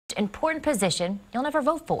important position you'll never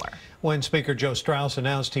vote for. When Speaker Joe Straus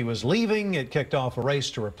announced he was leaving, it kicked off a race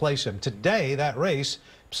to replace him. Today, that race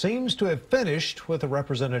seems to have finished with a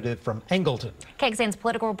representative from Angleton. KXAN's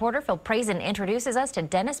political reporter Phil Prazen introduces us to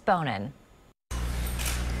Dennis Bonnen.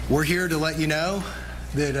 We're here to let you know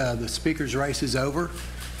that the Speaker's race is over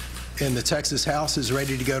and the Texas House is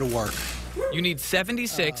ready to go to work. You need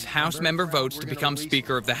 76 House member votes to become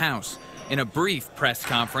Speaker of the House. In a brief press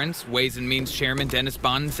conference, Ways and Means Chairman Dennis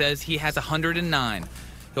Bonnen says he has 109.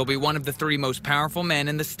 He'll be one of the 3 most powerful men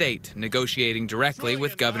in the state, negotiating directly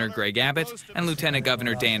with Governor Greg Abbott and Lieutenant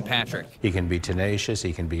Governor Dan Patrick. He can be tenacious,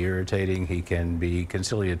 he can be irritating, he can be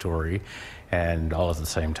conciliatory, and all at the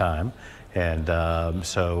same time. And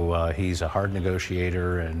so he's a hard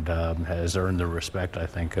negotiator and has earned the respect, I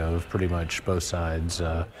think, of pretty much both sides.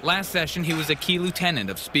 Last session, he was a key lieutenant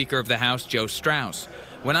of Speaker of the House Joe Straus.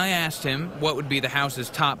 When I asked him what would be the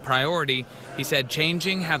House's top priority, he said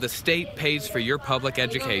changing how the state pays for your public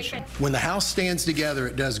education. When the House stands together,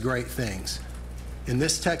 it does great things. And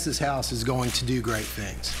this Texas House is going to do great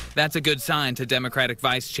things. That's a good sign to Democratic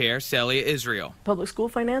Vice Chair Celia Israel. Public school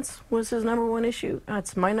finance was his #1 issue.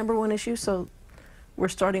 It's my #1 issue, so we're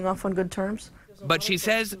starting off on good terms. But she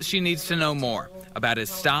says she needs to know more about his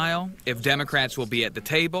style, if Democrats will be at the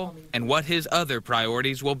table, and what his other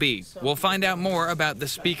priorities will be. We'll find out more about the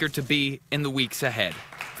Speaker-to-be in the weeks ahead.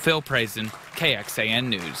 Phil Prazen, KXAN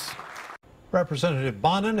News. Representative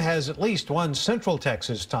Bonnen has at least one Central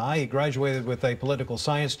Texas tie. He graduated with a political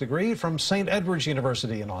science degree from St. Edward's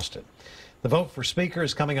University in Austin. The vote for Speaker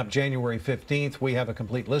is coming up January 15th. We have a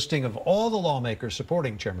complete listing of all the lawmakers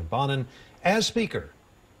supporting Chairman Bonnen as Speaker.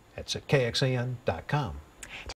 That's at KXAN.com.